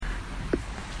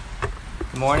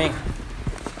morning.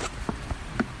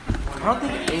 I don't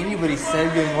think anybody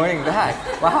said good morning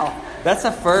back. Wow, that's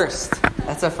a first.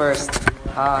 It's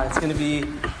going to be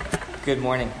good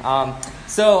morning.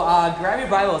 So grab your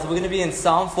Bibles. We're going to be in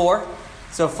Psalm 4.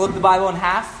 So flip the Bible in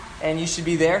half, and you should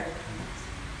be there.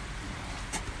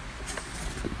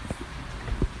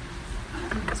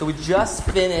 So we just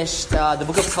finished the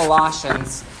book of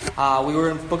Colossians. We were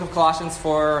in the book of Colossians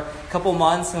for a couple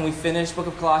months, and we finished book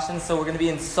of Colossians. So we're going to be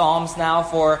in Psalms now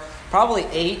for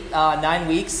probably 9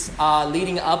 weeks,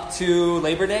 leading up to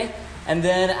Labor Day. And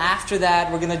then after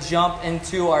that, we're going to jump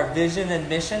into our vision and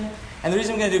mission. And the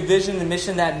reason we're going to do vision and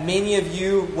mission, that many of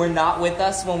you were not with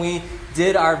us when we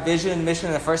did our vision and mission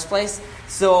in the first place.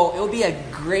 So it will be a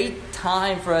great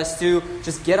time for us to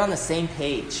just get on the same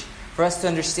page, for us to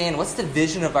understand what's the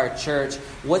vision of our church,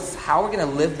 how we're going to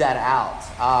live that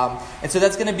out. And so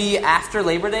that's going to be after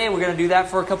Labor Day. We're going to do that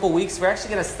for a couple weeks. We're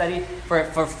actually going to study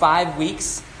for 5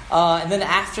 weeks. And then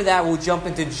after that, we'll jump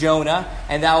into Jonah,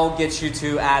 and that will get you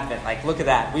to Advent. Like, look at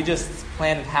that. We just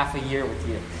planned half a year with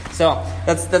you. So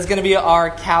that's going to be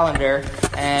our calendar.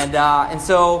 And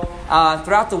so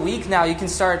throughout the week now, you can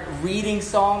start reading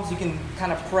Psalms. You can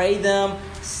kind of pray them,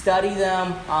 study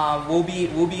them. We'll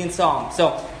be in Psalm.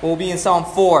 So we'll be in Psalm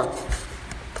 4.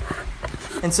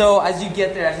 And so as you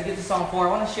get to Psalm 4, I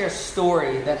want to share a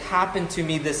story that happened to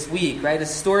me this week, right? A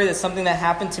story that's something that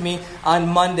happened to me on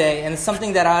Monday, and it's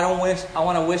something that I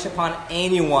want to wish upon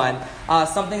anyone.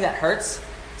 Something that hurts,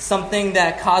 something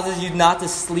that causes you not to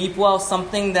sleep well,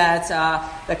 something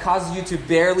that causes you to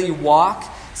barely walk,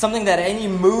 something that any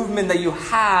movement that you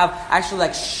have actually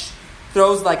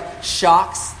throws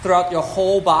shocks throughout your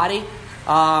whole body,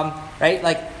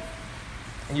 right?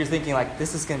 And you're thinking,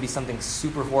 this is going to be something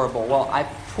super horrible. Well, I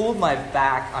pulled my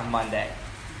back on Monday.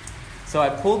 So I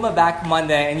pulled my back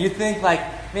Monday, and you think,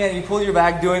 man, you pull your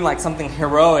back doing, something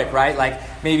heroic, right?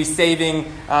 Maybe saving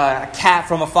a cat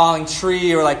from a falling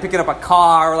tree, or, picking up a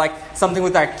car, or, something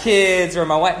with our kids, or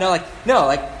my wife. No,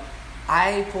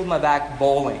 I pulled my back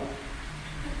bowling.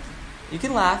 You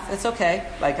can laugh. It's okay.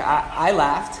 I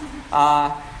laughed.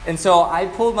 And so I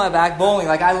pulled my back bowling.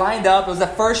 I lined up. It was the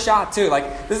first shot, too.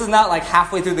 This is not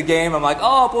halfway through the game. I'm I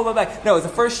pulled my back. No, it was the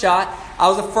first shot. I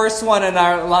was the first one in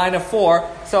our line of 4.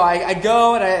 So I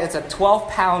go, and it's a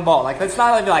 12-pound ball. It's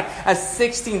not a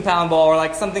 16-pound ball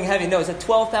or something heavy. No, it's a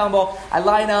 12-pound ball. I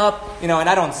line up, and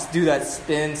I don't do that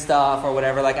spin stuff or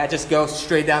whatever. I just go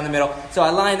straight down the middle. So I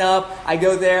line up. I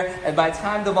go there. And by the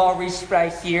time the ball reached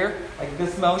right here,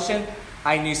 this motion,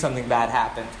 I knew something bad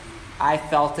happened. I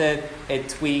felt it. It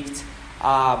tweaked.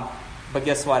 But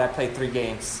guess what? I played 3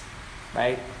 games,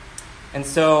 right? And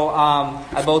so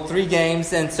I bowled 3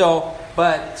 games.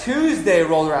 But Tuesday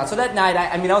rolled around. So that night,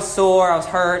 I was sore. I was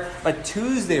hurt. But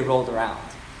Tuesday rolled around.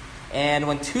 And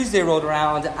when Tuesday rolled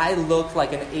around, I looked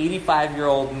like an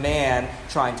 85-year-old man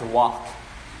trying to walk.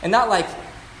 And not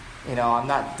I'm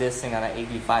not dissing on an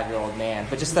 85-year-old man,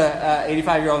 but just an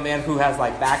 85-year-old man who has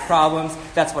back problems.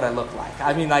 That's what I look like.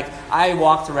 I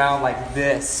walked around like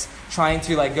this, trying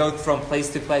to go from place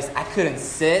to place. I couldn't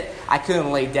sit. I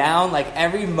couldn't lay down.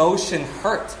 Every motion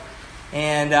hurt,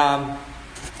 and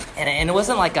it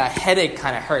wasn't a headache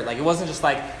kind of hurt. It wasn't just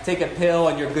take a pill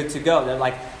and you're good to go. They're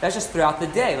that's just throughout the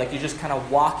day. You're just kind of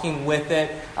walking with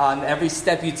it. Every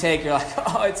step you take, you're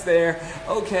oh, it's there.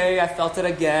 Okay, I felt it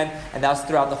again. And that was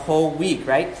throughout the whole week,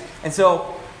 right? And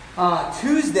so on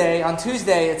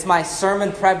Tuesday, it's my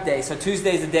sermon prep day. So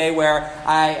Tuesday is the day where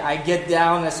I get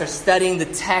down and I start studying the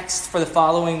text for the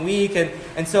following week.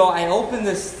 And so I open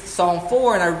this Psalm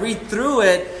 4 and I read through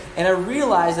it. And I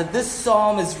realized that this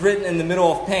psalm is written in the middle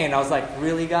of pain. I was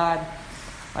really, God?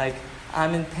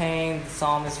 I'm in pain. The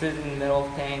psalm is written in the middle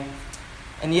of pain.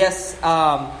 And yes,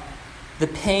 the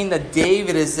pain that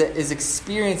David is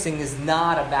experiencing is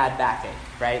not a bad backache,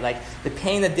 right? The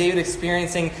pain that David is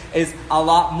experiencing is a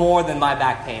lot more than my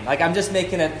back pain. I'm just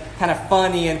making it kind of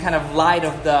funny and kind of light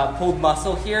of the pulled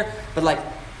muscle here. But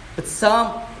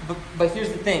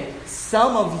here's the thing.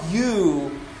 Some of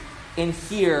you in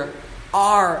here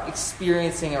are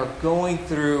experiencing or going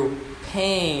through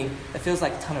pain that feels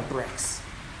like a ton of bricks.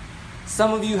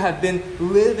 Some of you have been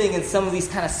living in some of these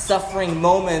kind of suffering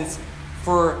moments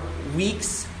for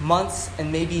weeks, months, and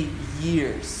maybe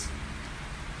years.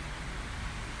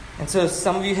 And so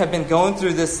some of you have been going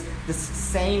through this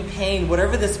same pain,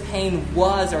 whatever this pain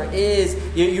was or is,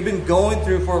 you've been going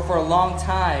through for a long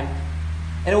time.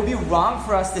 And it would be wrong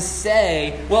for us to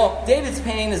say, well, David's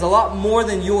pain is a lot more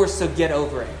than yours, so get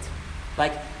over it.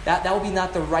 That would be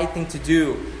not the right thing to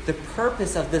do. The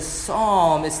purpose of this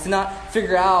psalm is to not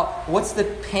figure out what's the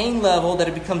pain level that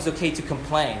it becomes okay to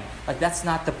complain. That's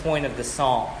not the point of the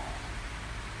psalm.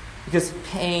 Because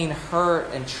pain,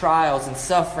 hurt, and trials and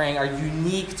suffering are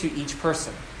unique to each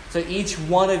person. So each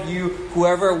one of you,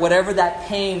 whatever that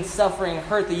pain, suffering,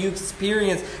 hurt that you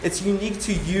experience, it's unique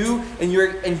to you, and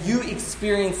you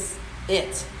experience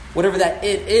it. Whatever that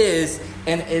it is,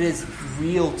 and it is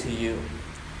real to you.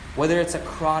 Whether it's a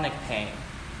chronic pain,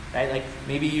 right? Like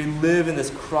maybe you live in this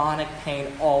chronic pain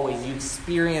always. You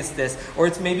experience this. Or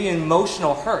it's maybe an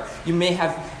emotional hurt. You may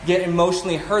get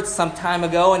emotionally hurt some time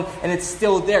ago and it's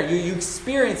still there. You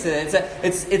experience it.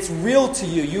 It's real to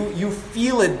you. You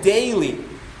feel it daily.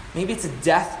 Maybe it's a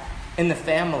death in the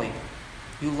family.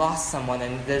 You lost someone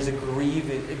and there's a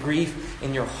grief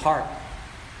in your heart.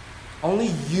 Only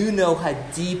you know how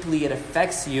deeply it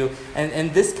affects you.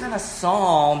 And this kind of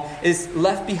psalm is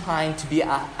left behind to be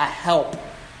a help.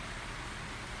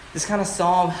 This kind of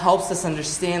psalm helps us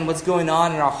understand what's going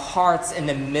on in our hearts in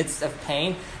the midst of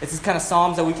pain. It's this kind of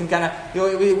psalms that we can kind of,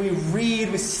 we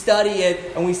read, we study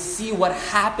it, and we see what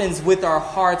happens with our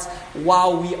hearts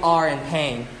while we are in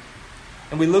pain.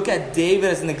 And we look at David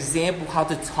as an example of how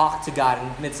to talk to God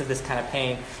in the midst of this kind of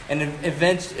pain. And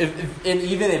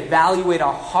even evaluate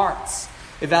our hearts.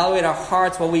 Evaluate our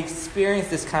hearts while we experience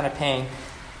this kind of pain.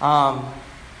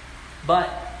 But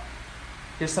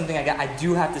here's something I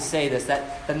do have to say this,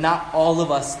 that not all of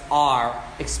us are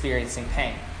experiencing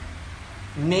pain.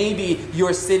 Maybe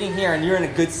you're sitting here and you're in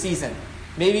a good season.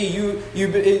 Maybe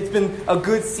it's been a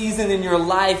good season in your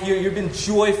life. You've been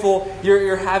joyful.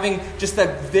 You're having just a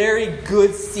very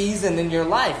good season in your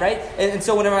life, right? And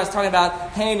so whenever I was talking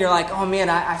about pain, you're like, oh man,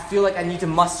 I feel like I need to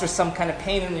muster some kind of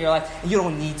pain in your life. And you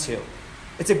don't need to.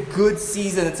 It's a good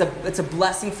season. It's a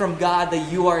blessing from God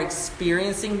that you are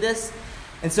experiencing this.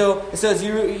 And so as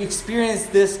you experience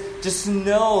this, just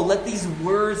know, let these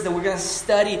words that we're going to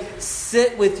study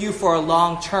sit with you for a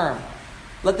long term.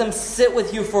 Let them sit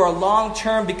with you for a long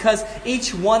term, because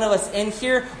each one of us in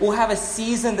here will have a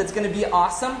season that's going to be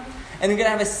awesome, and we're going to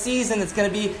have a season that's going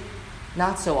to be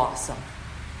not so awesome.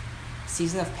 A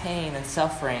season of pain and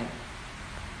suffering.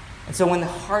 And so when the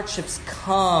hardships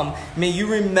come, may you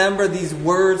remember these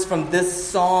words from this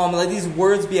psalm. Let these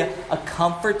words be a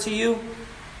comfort to you.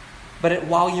 But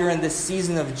while you're in this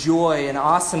season of joy and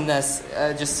awesomeness,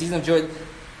 just season of joy,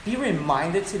 be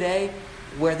reminded today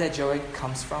where that joy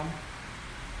comes from.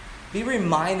 Be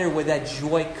reminded where that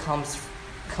joy comes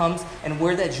and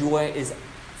where that joy is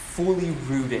fully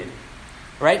rooted.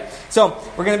 Right? So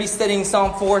we're going to be studying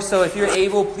Psalm 4. So if you're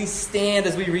able, please stand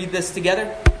as we read this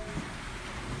together.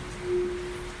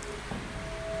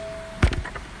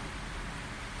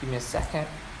 Give me a second.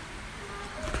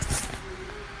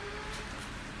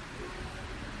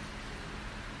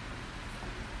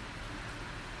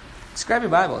 Just grab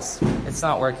your Bibles. It's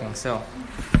not working, so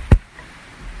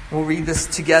we'll read this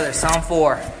together. Psalm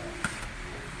 4.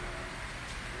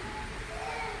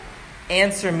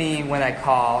 Answer me when I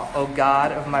call, O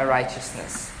God of my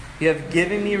righteousness. You have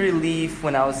given me relief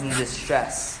when I was in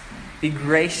distress. Be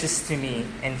gracious to me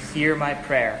and hear my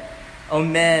prayer. O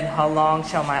men, how long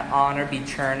shall my honor be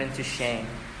turned into shame?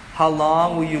 How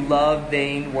long will you love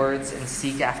vain words and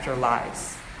seek after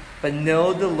lies? But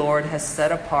know the Lord has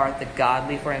set apart the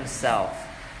godly for himself.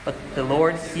 But the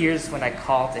Lord hears when I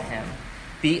call to him.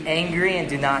 Be angry and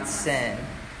do not sin.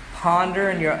 Ponder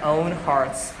in your own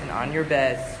hearts and on your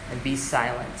beds and be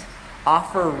silent.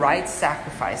 Offer right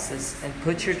sacrifices and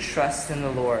put your trust in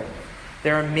the Lord.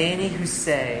 There are many who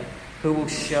say, who will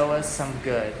show us some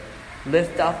good.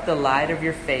 Lift up the light of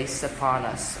your face upon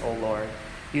us, O Lord.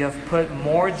 You have put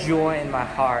more joy in my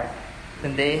heart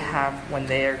than they have when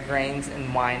their grains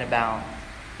and wine abound.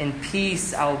 In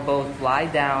peace I will both lie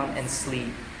down and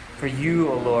sleep. For you,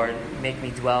 O Lord, make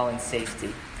me dwell in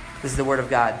safety. This is the word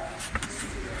of God.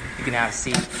 You can have a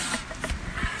seat.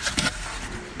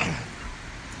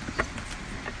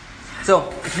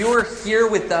 So, if you were here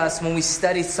with us when we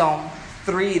studied Psalm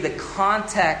 3, the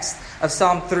context of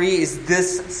Psalm 3 is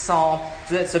this psalm.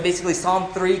 So basically,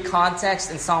 Psalm 3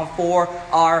 context and Psalm 4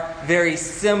 are very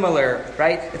similar,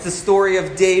 right? It's the story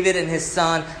of David and his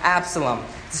son Absalom.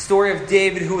 It's the story of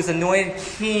David, who was anointed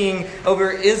king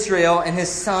over Israel, and his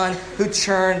son who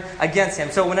turned against him.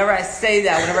 So whenever I say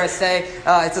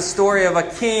it's a story of a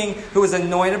king who was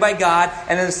anointed by God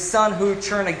and his son who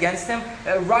turned against him,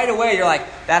 right away you're like,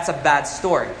 that's a bad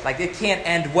story. Like, it can't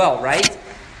end well, right?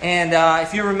 And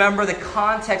if you remember the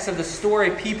context of the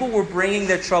story, people were bringing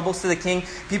their troubles to the king.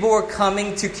 People were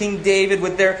coming to King David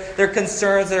with their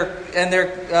concerns and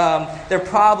their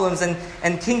problems.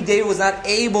 And King David was not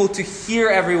able to hear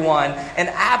everyone. And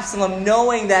Absalom,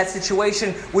 knowing that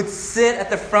situation, would sit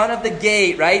at the front of the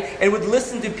gate, right? And would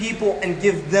listen to people and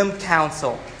give them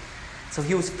counsel. So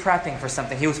he was prepping for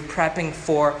something. He was prepping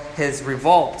for his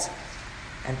revolt.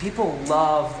 And people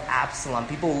loved Absalom.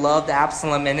 People loved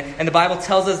Absalom. And the Bible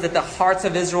tells us that the hearts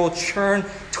of Israel churned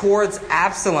towards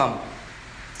Absalom.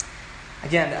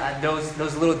 Again,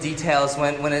 those little details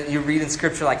when you read in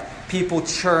Scripture, like people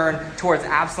churn towards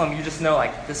Absalom, you just know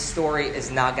like this story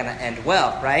is not going to end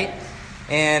well, right?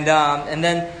 And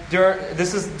then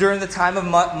this is during the time of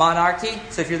monarchy.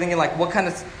 So if you're thinking like what kind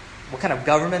of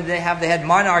government did they have? They had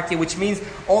monarchy, which means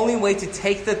only way to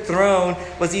take the throne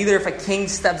was either if a king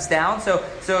steps down. So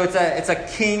it's a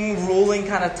king ruling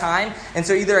kind of time, and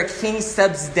so either a king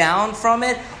steps down from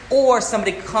it, or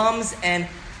somebody comes and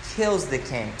kills the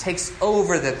king, takes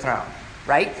over the throne,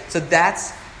 right? So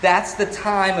that's the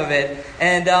time of it.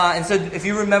 And so if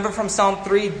you remember from Psalm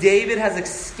 3, David has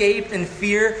escaped in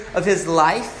fear of his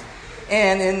life.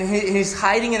 And he's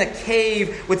hiding in a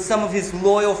cave with some of his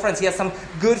loyal friends. He has some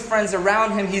good friends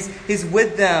around him. He's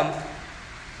with them.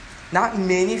 Not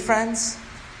many friends.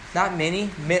 Not many.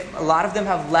 A lot of them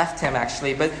have left him,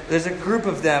 actually. But there's a group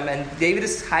of them. And David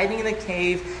is hiding in a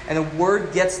cave. And the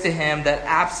word gets to him that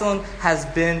Absalom has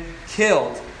been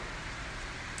killed.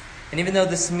 And even though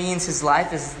this means his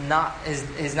life is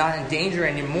not in danger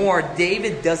anymore,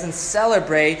 David doesn't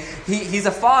celebrate. He's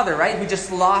a father, right, who just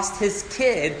lost his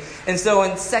kid. And so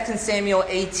in 2 Samuel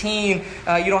 18, you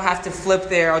don't have to flip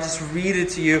there. I'll just read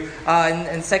it to you.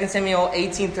 In 2 Samuel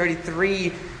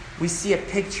 18:33, we see a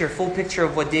full picture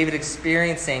of what David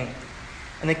experiencing.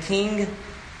 And the king,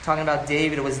 talking about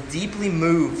David, was deeply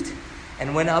moved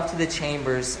and went up to the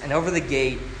chambers and over the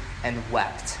gate and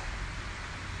wept.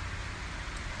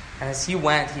 And as he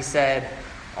went, he said,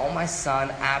 "Oh, my son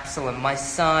Absalom, my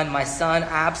son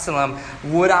Absalom,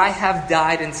 would I have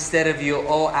died instead of you?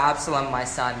 Oh, Absalom, my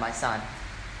son, my son."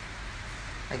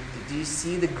 Like, do you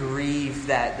see the grief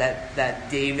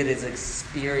that David is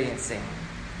experiencing?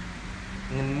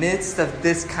 In the midst of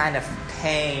this kind of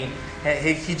pain,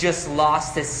 he just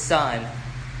lost his son.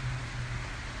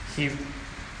 He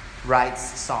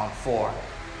writes Psalm 4.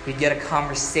 We get a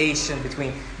conversation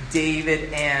between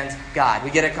David and God. We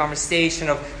get a conversation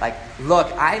of like,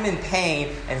 look, I'm in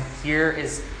pain, and here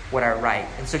is what I write.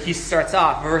 And so he starts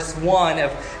off, verse 1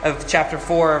 of chapter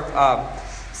 4 of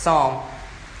Psalm.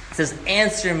 It says,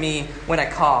 "Answer me when I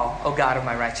call, O God of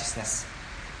my righteousness.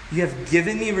 You have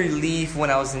given me relief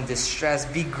when I was in distress.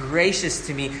 Be gracious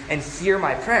to me and hear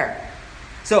my prayer."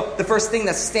 So the first thing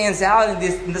that stands out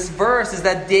in this verse is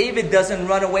that David doesn't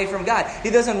run away from God. He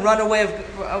doesn't run away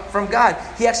from God.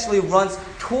 He actually runs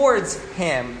towards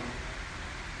him.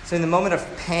 So in the moment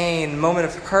of pain, moment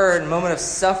of hurt, moment of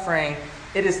suffering,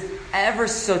 it is ever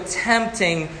so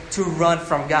tempting to run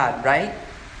from God, right?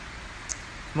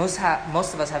 Most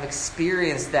of us have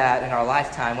experienced that in our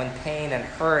lifetime. When pain and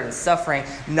hurt and suffering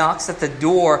knocks at the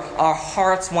door, our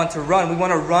hearts want to run. We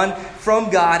want to run from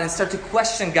God and start to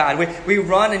question God. We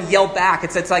run and yell back.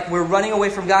 It's like we're running away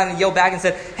from God and yell back and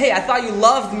said, "Hey, I thought you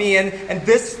loved me, and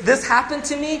this happened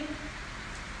to me."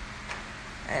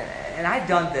 And I've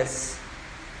done this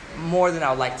more than I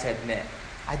would like to admit.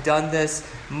 I've done this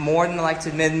more than I like to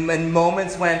admit in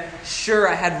moments when, sure,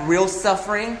 I had real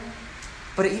suffering,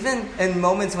 but even in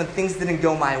moments when things didn't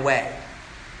go my way.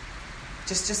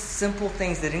 Just simple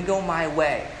things that didn't go my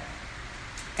way.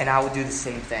 And I would do the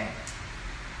same thing.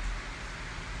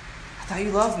 "I thought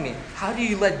you loved me. How do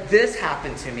you let this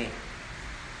happen to me?"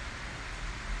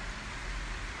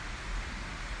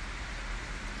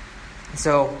 And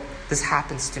so this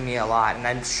happens to me a lot, and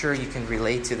I'm sure you can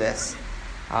relate to this.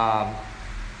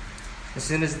 As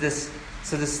soon as this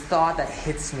thought that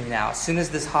hits me now, as soon as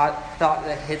this hot thought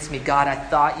that hits me, "God, I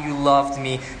thought you loved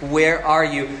me. Where are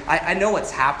you?" I know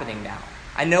what's happening now.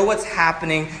 I know what's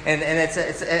happening, and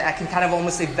I can kind of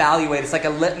almost evaluate. It's like a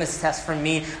litmus test for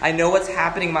me. I know what's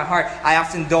happening in my heart. I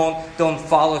often don't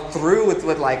follow through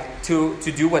with like to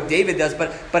do what David does,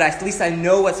 but at least I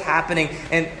know what's happening,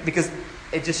 and because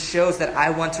it just shows that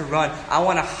I want to run. I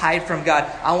want to hide from God.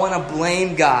 I want to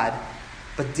blame God.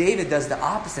 But David does the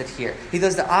opposite here. He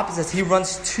does the opposite. He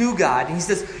runs to God and he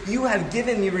says, "You have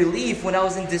given me relief when I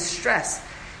was in distress.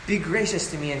 Be gracious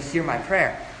to me and hear my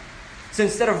prayer." So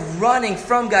instead of running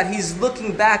from God, he's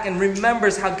looking back and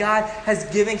remembers how God has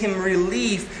given him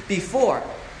relief before.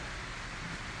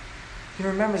 He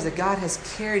remembers that God has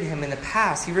carried him in the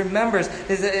past. He remembers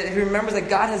that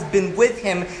God has been with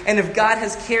him. And if God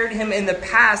has carried him in the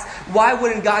past, why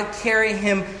wouldn't God carry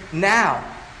him now?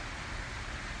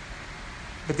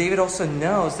 But David also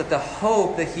knows that the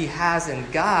hope that he has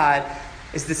in God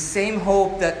is the same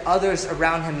hope that others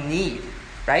around him need.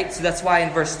 Right? So that's why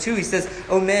in verse 2 he says,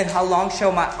 "Oh man, how long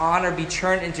shall my honor be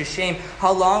turned into shame?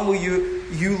 How long will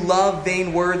you love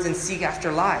vain words and seek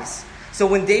after lies? So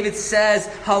when David says,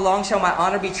 how long shall my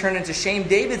honor be turned into shame?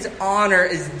 David's honor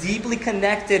is deeply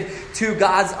connected to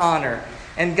God's honor.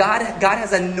 And God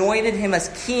has anointed him as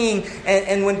king.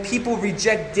 And when people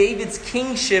reject David's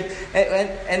kingship,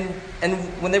 and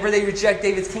whenever they reject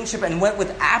David's kingship and went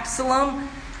with Absalom,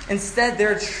 instead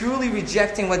they're truly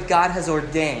rejecting what God has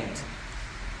ordained.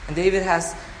 And David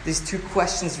has these two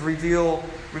questions reveal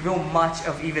much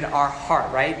of even our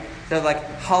heart, right? They're like,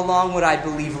 how long would I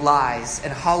believe lies?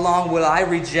 And how long will I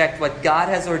reject what God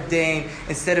has ordained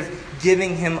instead of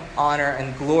giving him honor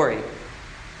and glory?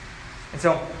 And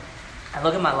so I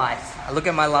look at my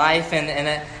life.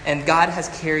 And God has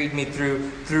carried me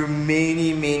through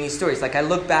many, many stories. Like I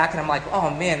look back and I'm like, oh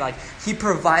man, like he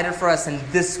provided for us in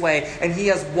this way, and he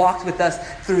has walked with us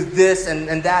through this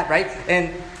and that, right?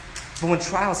 But when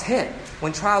trials hit,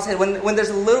 when there's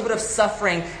a little bit of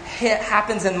suffering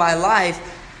happens in my life,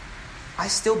 I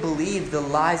still believe the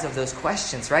lies of those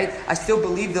questions, right? I still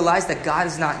believe the lies that God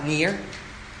is not near.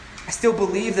 I still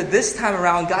believe that this time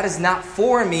around God is not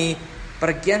for me, but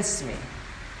against me.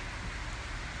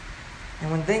 And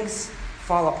when things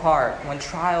fall apart, when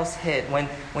trials hit,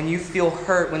 when you feel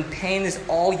hurt, when pain is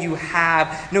all you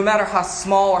have, no matter how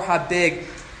small or how big,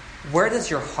 where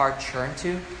does your heart turn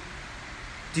to?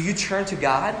 Do you turn to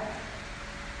God?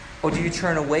 Or do you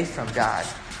turn away from God?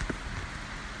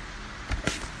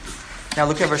 Now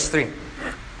look at verse 3.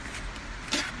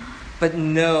 But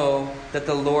know that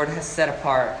the Lord has set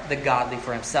apart the godly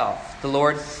for himself. The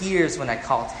Lord hears when I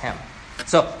call to him.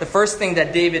 So the first thing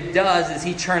that David does is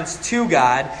he turns to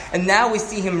God, and now we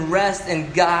see him rest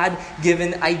in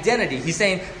God-given identity. He's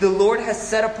saying the Lord has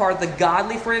set apart the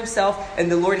godly for himself,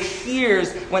 and the Lord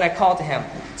hears when I call to him.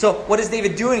 So what is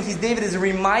David doing? David is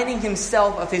reminding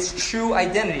himself of his true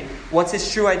identity. What's his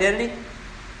true identity?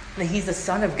 That he's the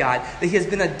son of God, that he has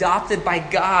been adopted by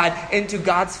God into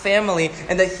God's family,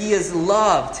 and that he is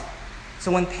loved.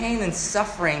 So when pain and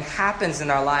suffering happens in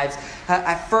our lives,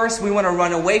 at first we want to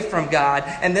run away from God,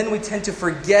 and then we tend to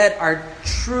forget our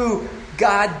true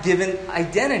God-given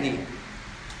identity.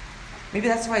 Maybe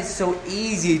that's why it's so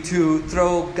easy to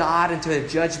throw God into a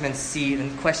judgment seat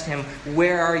and question him,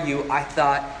 where are you? I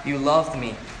thought you loved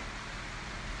me.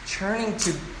 Turning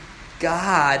to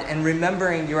God and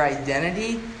remembering your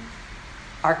identity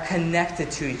are connected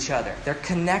to each other. They're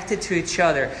connected to each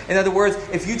other. In other words,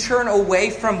 if you turn away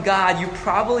from God, you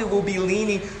probably will be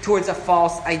leaning towards a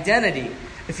false identity.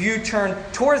 If you turn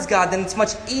towards God, then it's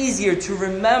much easier to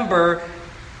remember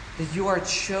that you are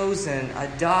chosen,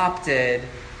 adopted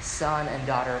son and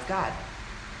daughter of God.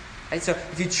 Right? So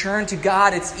if you turn to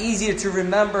God, it's easier to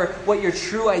remember what your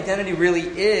true identity really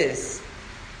is.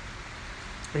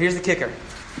 But here's the kicker.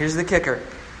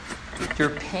 Your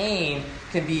pain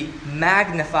can be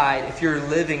magnified if you're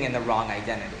living in the wrong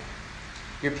identity.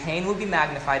 Your pain will be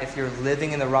magnified if you're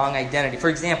living in the wrong identity. For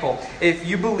example, if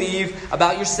you believe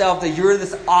about yourself that you're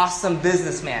this awesome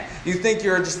businessman, you think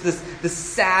you're just this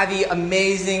savvy,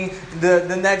 amazing,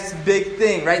 the next big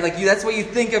thing, right? Like that's what you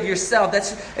think of yourself.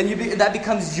 That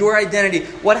becomes your identity.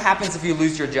 What happens if you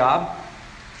lose your job?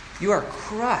 You are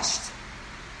crushed.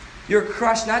 You're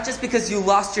crushed not just because you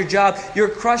lost your job. You're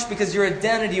crushed because your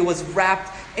identity was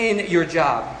wrapped in your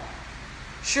job.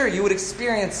 Sure, you would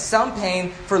experience some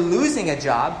pain for losing a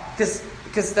job because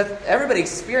everybody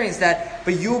experienced that,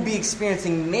 but you will be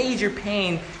experiencing major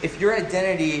pain if your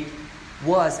identity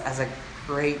was as a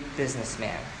great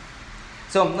businessman.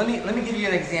 So let me give you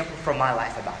an example from my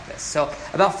life about this. So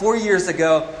about 4 years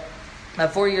ago,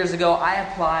 I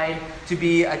applied to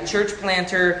be a church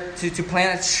planter, to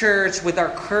plant a church with our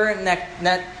current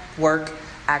network,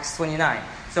 Acts 29.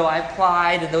 So I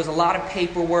applied, and there was a lot of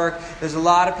paperwork.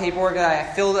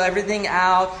 I filled everything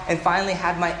out, and finally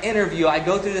had my interview. I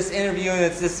go through this interview, and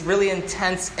it's this really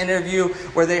intense interview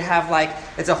where they have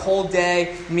it's a whole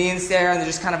day, me and Sarah, and they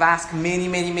just kind of ask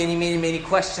many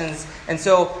questions. And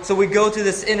so we go through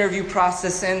this interview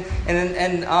process, and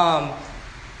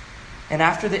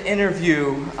after the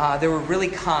interview, they were really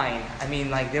kind.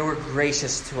 They were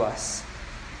gracious to us.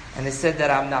 And they said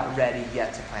that I'm not ready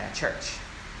yet to plant a church.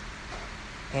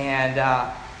 And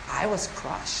I was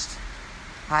crushed.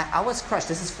 I was crushed.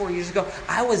 This is 4 years ago.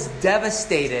 I was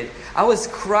devastated. I was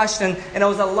crushed, and I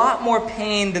was a lot more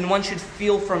pain than one should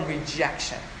feel from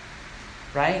rejection.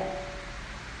 Right?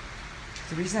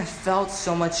 The reason I felt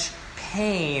so much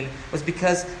pain was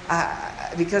because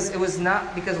it was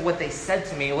not because of what they said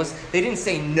to me. They didn't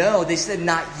say no. They said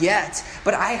not yet.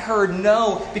 But I heard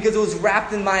no because it was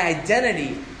wrapped in my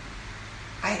identity.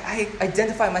 I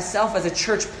identify myself as a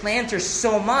church planter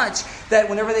so much that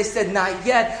whenever they said not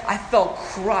yet, I felt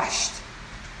crushed.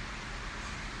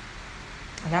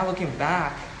 And now looking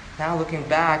back, now looking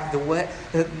back,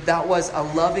 that was a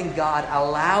loving God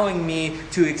allowing me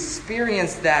to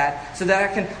experience that so that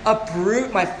I can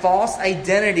uproot my false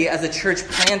identity as a church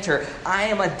planter. I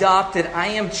am adopted. I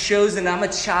am chosen. I'm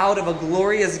a child of a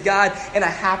glorious God, and I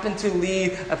happen to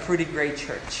lead a pretty great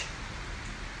church.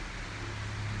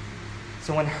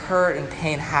 So when hurt and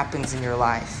pain happens in your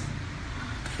life,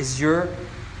 is your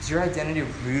identity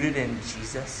rooted in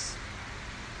Jesus?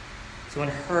 So when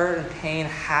hurt and pain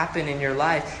happen in your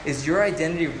life, is your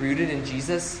identity rooted in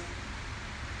Jesus?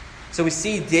 So we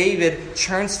see David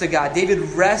turns to God. David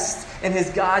rests in his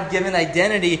God-given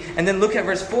identity. And then look at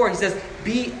verse 4. He says,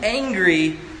 be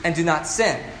angry and do not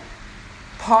sin.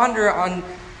 Ponder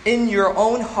in your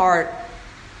own heart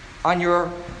on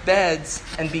your beds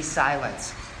and be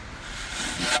silent.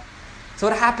 So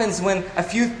what happens when a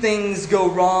few things go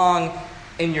wrong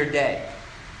in your day?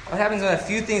 What happens when a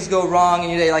few things go wrong in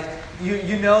your day? Like,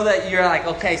 you know that you're like,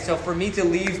 okay, so for me to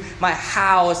leave my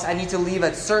house, I need to leave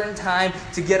at a certain time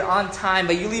to get on time.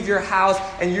 But you leave your house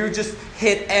and you just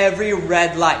hit every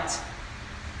red light.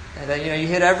 And then, you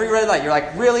hit every red light. You're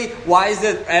like, really? Why is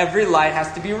it every light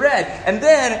has to be red? And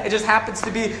then it just happens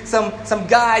to be some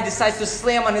guy decides to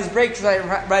slam on his brakes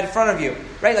right in front of you.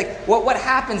 Right? Like, what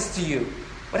happens to you?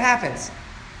 What happens?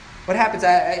 What happens?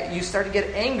 You start to get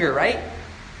anger, right?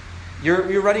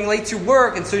 You're running late to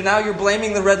work, and so now you're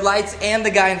blaming the red lights and the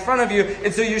guy in front of you,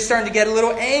 and so you're starting to get a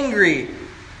little angry.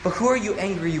 But who are you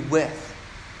angry with?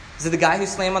 Is it the guy who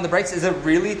slammed on the brakes? Is it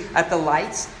really at the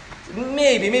lights?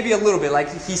 Maybe a little bit. Like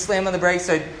he slammed on the brakes,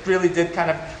 so it really did kind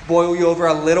of boil you over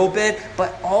a little bit.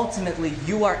 But ultimately,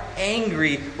 you are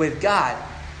angry with God.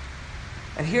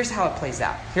 And here's how it plays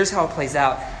out. There's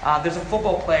a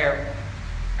football player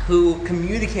who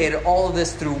communicated all of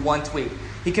this through one tweet.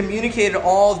 He communicated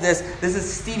all of this. This is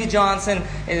Stevie Johnson,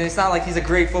 and it's not like he's a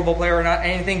great football player or not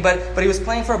anything, but he was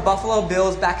playing for Buffalo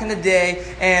Bills back in the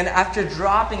day, and after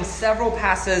dropping several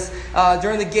passes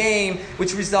during the game,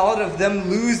 which resulted of them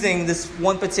losing this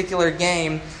one particular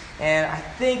game, and I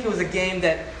think it was a game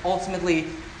that ultimately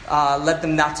led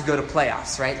them not to go to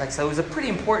playoffs, right? Like, so it was a pretty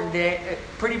important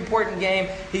game.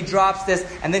 He drops this,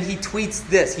 and then he tweets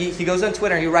this. He goes on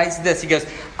Twitter and he writes this. He goes,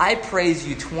 I praise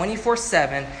you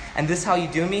 24/7, and this is how you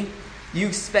do me? You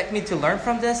expect me to learn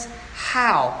from this?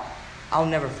 How? I'll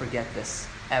never forget this,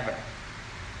 ever.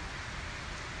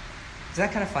 Isn't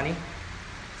that kind of funny?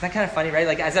 Right?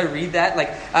 Like, as I read that, like,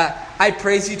 I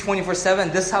praise you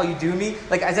 24/7, this is how you do me?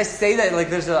 Like, as I say that, like,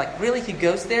 there's like, really? He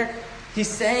goes there? He's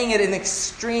saying it in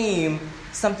extreme,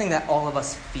 something that all of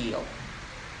us feel.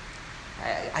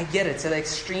 I get it. It's an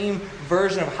extreme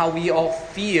version of how we all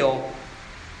feel.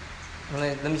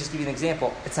 Let me just give you an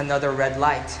example. It's another red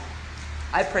light.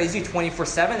 I praise you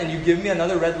 24/7 and you give me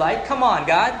another red light? Come on,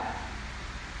 God.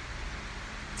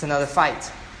 It's another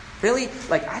fight. Really?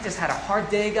 Like, I just had a hard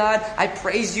day, God. I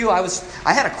praise you.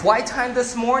 I had a quiet time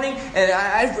this morning, and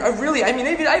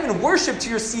I even worship to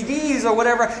your CDs or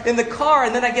whatever in the car,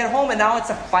 and then I get home and now it's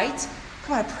a fight?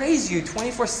 Come on, I praise you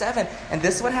 24/7. And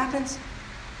this is what happens?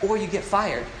 Or you get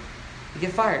fired.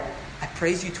 I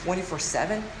praise you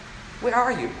 24/7? Where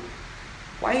are you?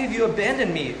 Why have you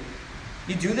abandoned me?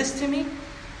 You do this to me?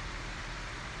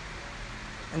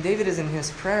 And David is in his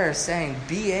prayer saying,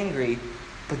 be angry,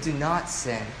 but do not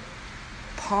sin.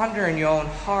 Ponder in your own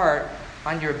heart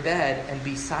on your bed and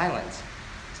be silent.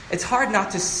 It's hard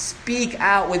not to speak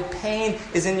out when pain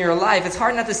is in your life. It's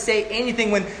hard not to say anything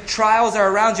when trials are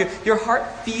around you. Your heart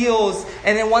feels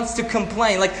and it wants to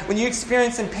complain. Like when you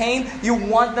experience some pain, you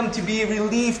want them to be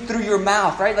relieved through your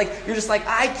mouth, right? Like you're just like,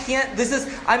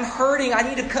 I'm hurting.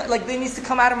 It needs to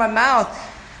come out of my mouth.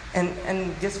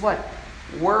 And guess what?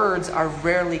 Words are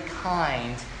rarely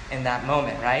kind in that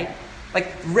moment, right? Like,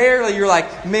 rarely you're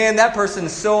like, man, that person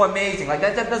is so amazing. Like,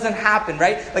 that doesn't happen,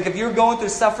 right? Like, if you're going through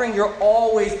suffering,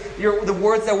 the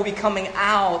words that will be coming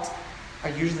out are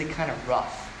usually kind of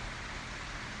rough.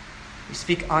 You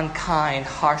speak unkind,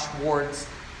 harsh words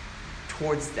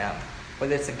towards them.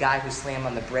 Whether it's a guy who slammed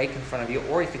on the brake in front of you,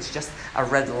 or if it's just a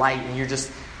red light and you're just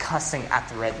cussing at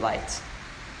the red light.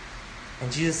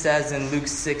 And Jesus says in Luke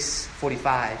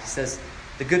 6:45, he says,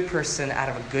 the good person out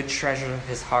of a good treasure of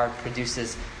his heart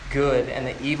produces good, and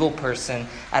the evil person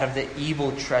out of the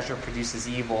evil treasure produces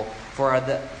evil.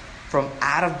 From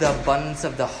out of the abundance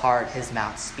of the heart, his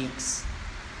mouth speaks.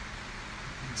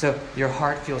 So your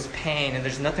heart feels pain, and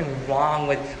there's nothing wrong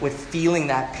with feeling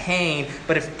that pain.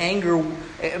 But if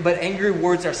angry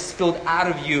words are spilled out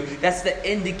of you, that's the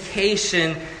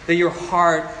indication that your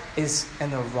heart is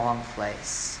in the wrong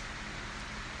place.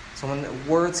 So when the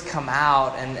words come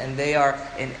out and they are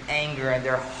in anger and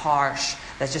they're harsh,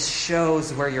 that just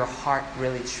shows where your heart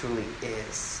really truly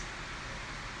is.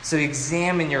 So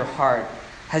examine your heart.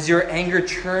 Has your anger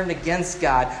turned against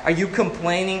God? Are you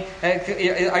complaining?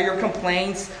 Are your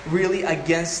complaints really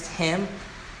against Him?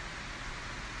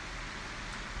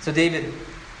 So David,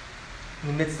 in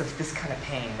the midst of this kind of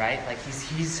pain, right? Like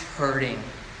he's hurting.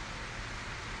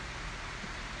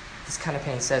 This kind of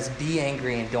pain says, be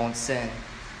angry and don't sin.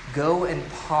 Go and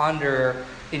ponder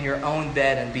in your own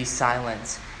bed and be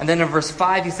silent. And then in verse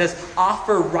 5 he says,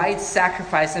 offer right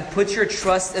sacrifice and put your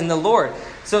trust in the Lord.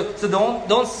 So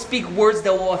don't speak words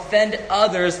that will offend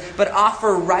others, but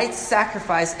offer right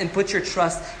sacrifice and put your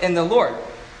trust in the Lord.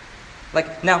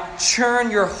 Like, now turn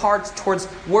your heart towards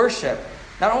worship.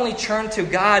 Not only turn to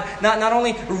God, not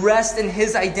only rest in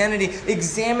His identity,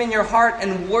 examine your heart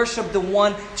and worship the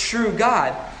one true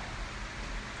God.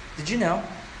 Did you know?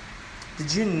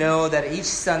 Did you know that each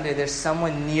Sunday there's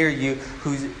someone near you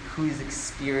who's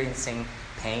experiencing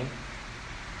pain?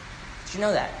 Did you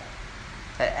know that?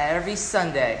 That every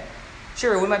Sunday,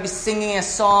 sure, we might be singing a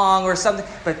song or something,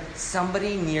 but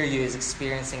somebody near you is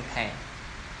experiencing pain.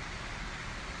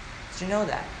 Did you know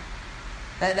that?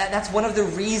 That's one of the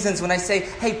reasons when I say,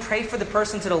 hey, pray for the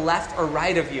person to the left or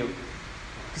right of you.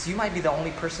 Because you might be the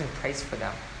only person who prays for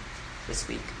them this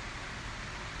week.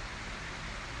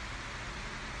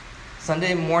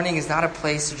 Sunday morning is not a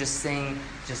place to just sing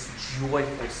just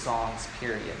joyful songs,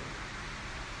 period.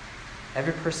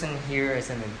 Every person here is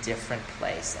in a different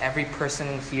place. Every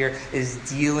person here is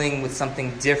dealing with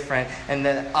something different and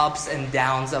the ups and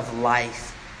downs of life.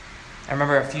 I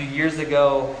remember a few years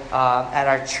ago at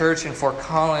our church in Fort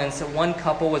Collins, one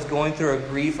couple was going through a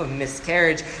grief of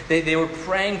miscarriage. They were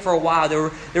praying for a while.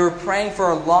 They were praying for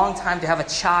a long time to have a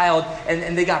child,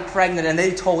 and they got pregnant, and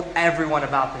they told everyone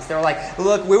about this. They were like,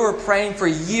 look, we were praying for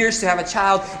years to have a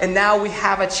child, and now we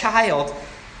have a child.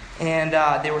 And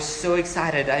they were so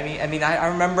excited. I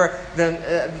remember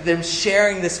them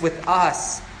sharing this with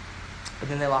us, but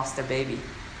then they lost their baby.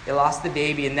 They lost the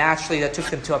baby, and naturally that took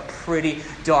them to a pretty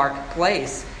dark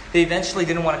place. They eventually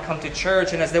didn't want to come to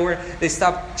church, and as they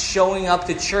stopped showing up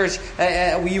to church,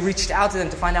 we reached out to them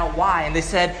to find out why. And they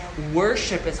said,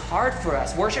 worship is hard for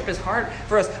us. Worship is hard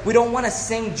for us. We don't want to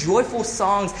sing joyful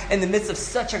songs in the midst of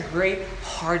such a great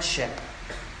hardship.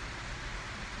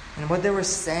 And what they were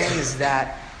saying is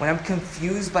that when I'm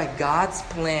confused by God's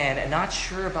plan and not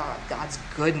sure about God's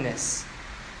goodness,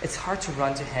 it's hard to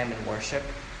run to Him in worship.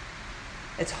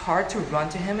 It's hard to run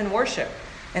to Him in worship.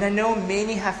 And I know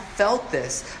many have felt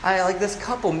this. Like this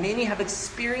couple, many have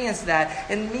experienced that.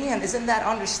 And man, isn't that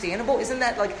understandable? Isn't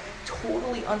that like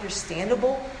totally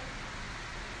understandable?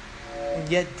 And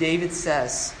yet David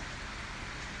says,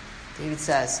 in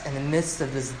the midst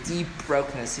of this deep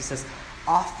brokenness, he says,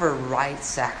 offer right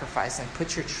sacrifice and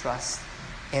put your trust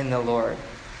in the Lord.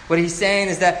 What he's saying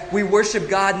is that we worship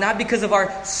God not because of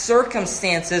our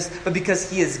circumstances, but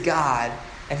because He is God.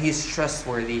 And He is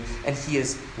trustworthy, and He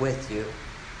is with you.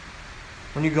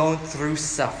 When you're going through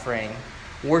suffering,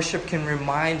 worship can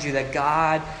remind you that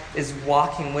God is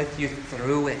walking with you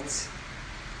through it.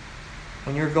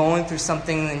 When you're going through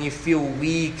something and you feel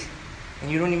weak,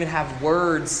 and you don't even have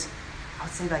words, I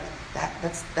would say like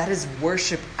that is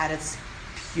worship at its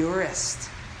purest.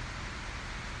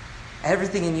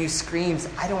 Everything in you screams,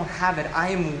 I don't have it, I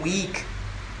am weak.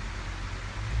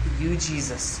 You,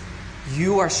 Jesus,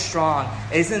 you are strong.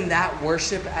 Isn't that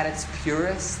worship at its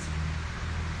purest?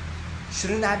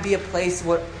 Shouldn't that be a place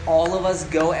where all of us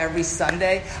go every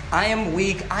Sunday? I am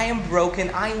weak. I am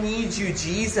broken. I need you,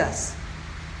 Jesus.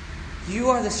 You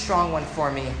are the strong one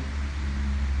for me.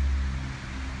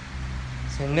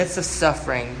 So in the midst of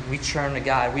suffering, we turn to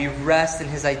God. We rest in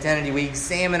His identity. We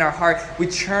examine our heart. We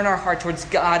turn our heart towards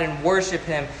God and worship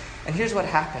Him. And here's what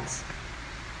happens.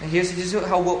 And here's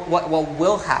what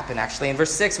will happen, actually. In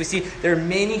verse 6, we see there are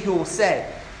many who will say,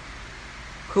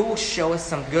 who will show us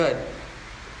some good?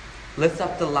 Lift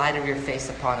up the light of your face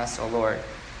upon us, O Lord.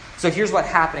 So here's what's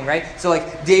happening, right? So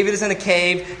like David is in a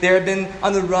cave. They have been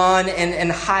on the run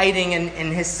and hiding,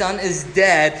 and his son is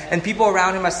dead. And people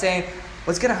around him are saying,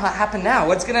 what's going to happen now?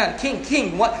 What's going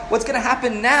to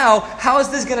happen now? How is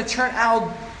this going to turn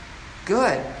out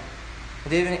good?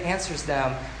 And David answers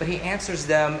them, but he answers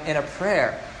them in a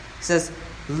prayer. He says,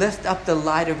 lift up the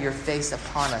light of your face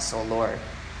upon us, O Lord.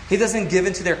 He doesn't give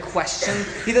in to their question.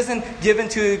 He doesn't give in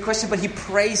to the question, but he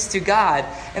prays to God.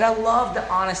 And I love the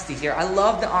honesty here. I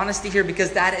love the honesty here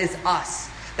because that is us.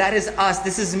 That is us.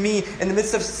 This is me. In the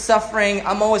midst of suffering,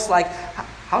 I'm always like,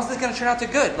 how's this going to turn out to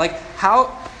good? Like,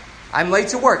 I'm late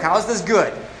to work. How is this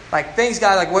good? Like, thanks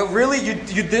God. Like, what really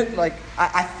you did? Like,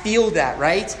 I feel that,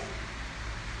 right?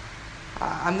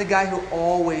 I'm the guy who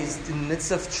always, in the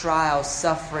midst of trials,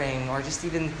 suffering, or just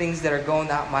even things that are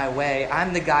going out my way,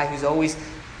 I'm the guy who's always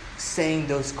saying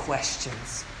those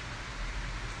questions.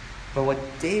 But what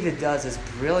David does is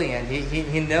brilliant.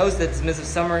 He knows that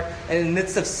in the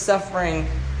midst of suffering,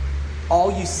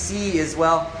 all you see is,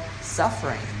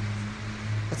 suffering.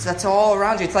 That's all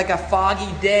around you. It's like a foggy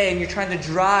day and you're trying to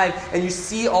drive and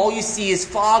all you see is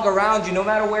fog around you. No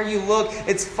matter where you look,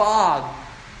 it's fog.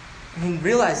 And he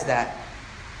realized that.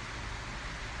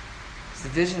 The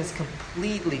vision is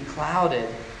completely clouded.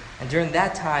 And during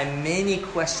that time, many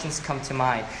questions come to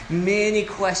mind. Many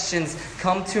questions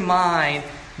come to mind.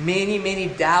 Many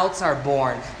doubts are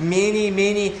born. Many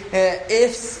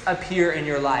ifs appear in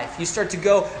your life. You start to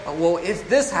go, well, if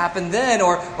this happened then,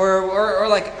 or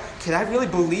like, can I really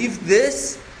believe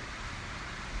this?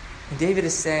 And David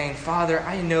is saying, Father,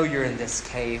 I know you're in this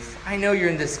cave. I know you're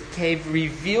in this cave.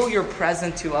 Reveal your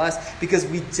presence to us because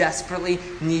we desperately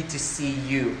need to see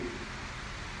you.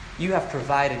 You have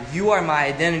provided. You are my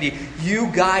identity.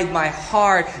 You guide my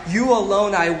heart. You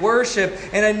alone I worship.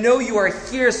 And I know you are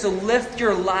here, so lift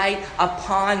your light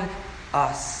upon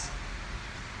us.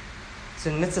 So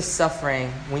in the midst of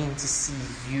suffering, we need to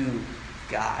see you,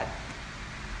 God.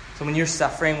 So when you're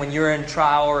suffering, when you're in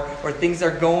trial, or things are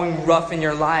going rough in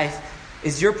your life,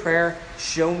 is your prayer,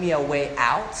 show me a way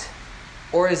out?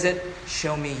 Or is it,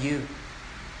 show me you?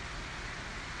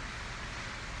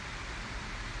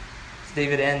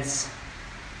 David ends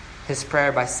his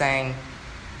prayer by saying,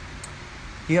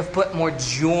 you have put more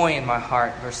joy in my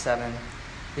heart, verse 7,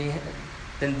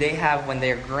 than they have when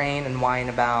their grain and wine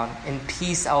abound. In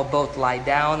peace I will both lie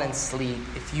down and sleep.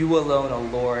 If you alone, O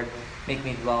Lord, make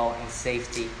me dwell in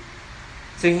safety.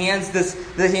 So he ends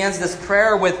this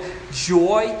prayer with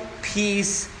joy,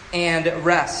 peace, and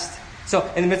rest. So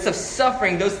in the midst of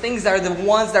suffering, those things are the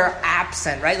ones that are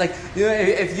absent, right? Like,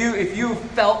 if you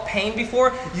felt pain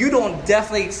before, you don't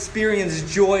definitely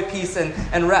experience joy, peace,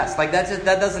 and rest. Like that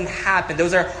doesn't happen.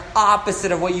 Those are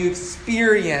opposite of what you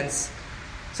experience.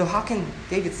 So how can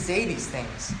David say these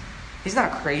things? He's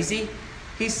not crazy.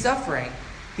 He's suffering.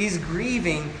 He's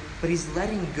grieving, but he's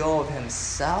letting go of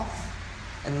himself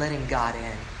and letting God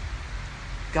in.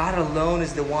 God alone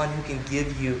is the one who can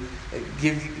give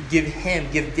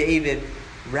David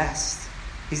rest.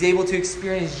 He's able to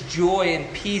experience joy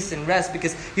and peace and rest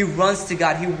because he runs to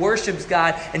God, he worships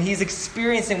God, and he's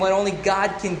experiencing what only God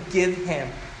can give him: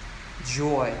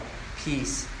 joy,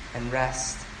 peace, and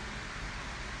rest.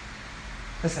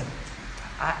 Listen,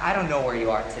 I don't know where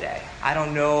you are today. I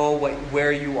don't know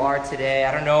where you are today.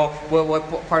 I don't know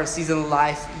what part of season of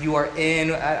life you are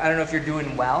in. I don't know if you're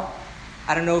doing well.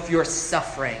 I don't know if you're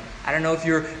suffering. I don't know if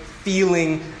you're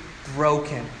feeling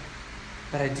broken.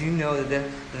 But I do know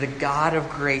that the God of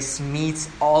grace meets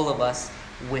all of us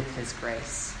with his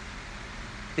grace.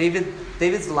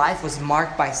 David's life was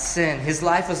marked by sin. His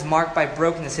life was marked by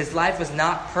brokenness. His life was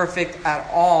not perfect at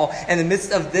all. In the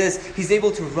midst of this, he's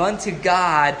able to run to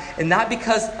God, and not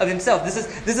because of himself.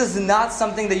 This is not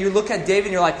something that you look at David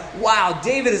and you're like, wow,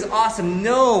 David is awesome.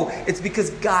 No, it's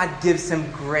because God gives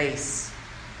him grace.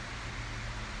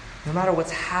 No matter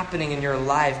what's happening in your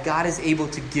life, God is able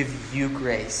to give you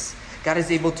grace. God is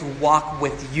able to walk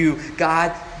with you.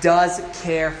 God does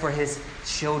care for his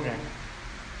children.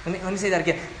 Let me say that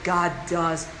again. God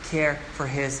does care for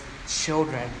his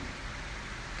children.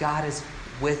 God is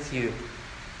with you.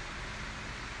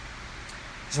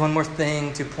 There's one more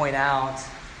thing to point out.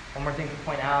 In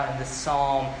this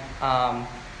psalm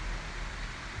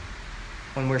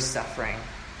when we're suffering.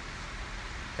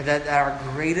 That our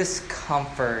greatest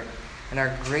comfort and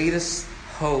our greatest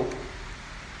hope,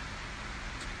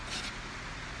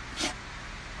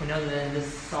 we know that in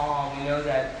this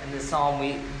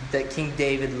psalm, that King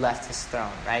David left his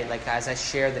throne, right? Like, as I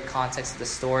share the context of the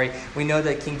story, we know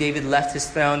that King David left his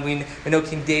throne. We know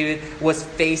King David was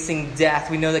facing death.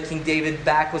 We know that King David's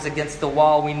back was against the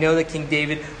wall. We know that King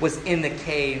David was in the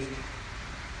cave.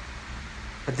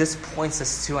 But this points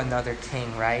us to another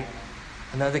king, right?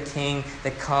 Another king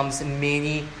that comes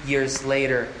many years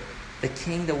later. The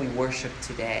king that we worship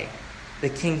today. The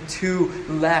king too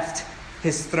left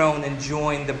his throne and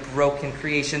joined the broken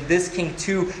creation. This king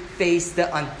too faced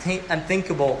the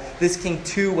unthinkable. This king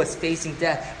too was facing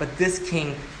death. But this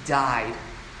king died.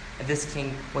 And this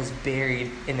king was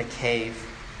buried in a cave.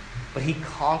 But he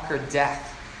conquered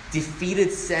death,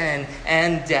 defeated sin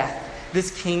and death.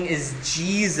 This king is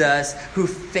Jesus, who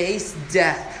faced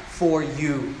death for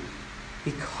you.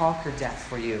 He conquered death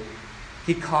for you.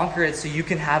 He conquered it so you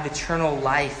can have eternal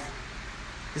life.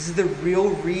 This is the real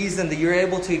reason that you're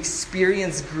able to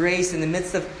experience grace in the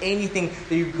midst of anything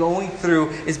that you're going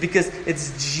through, is because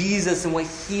it's Jesus and what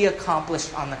he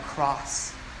accomplished on the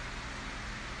cross.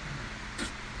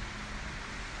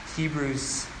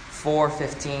 Hebrews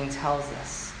 4:15 tells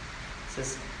us It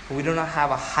says, we do not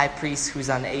have a high priest who's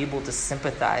unable to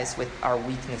sympathize with our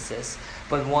weaknesses,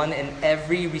 but one in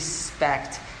every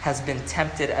respect has been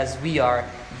tempted as we are,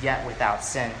 yet without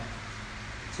sin.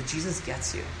 So Jesus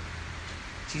gets you.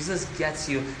 Jesus gets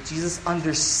you. Jesus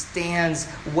understands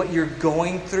what you're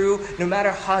going through. No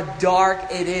matter how dark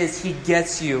it is, he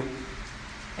gets you.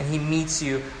 And he meets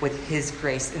you with his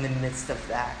grace in the midst of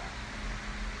that.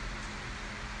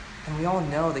 And we all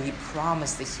know that he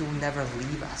promised that he will never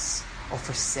leave us or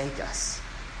forsake us.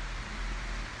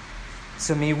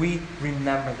 So may we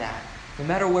remember that. No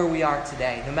matter where we are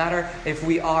today, no matter if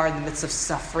we are in the midst of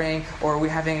suffering or we're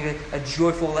having a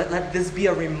joyful, let this be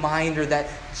a reminder that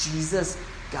Jesus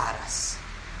got us.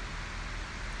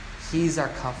 He's our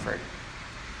comfort.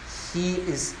 He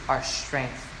is our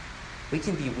strength. We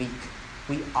can be weak.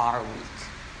 We are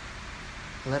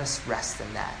weak. Let us rest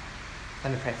in that.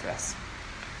 Let me pray for us.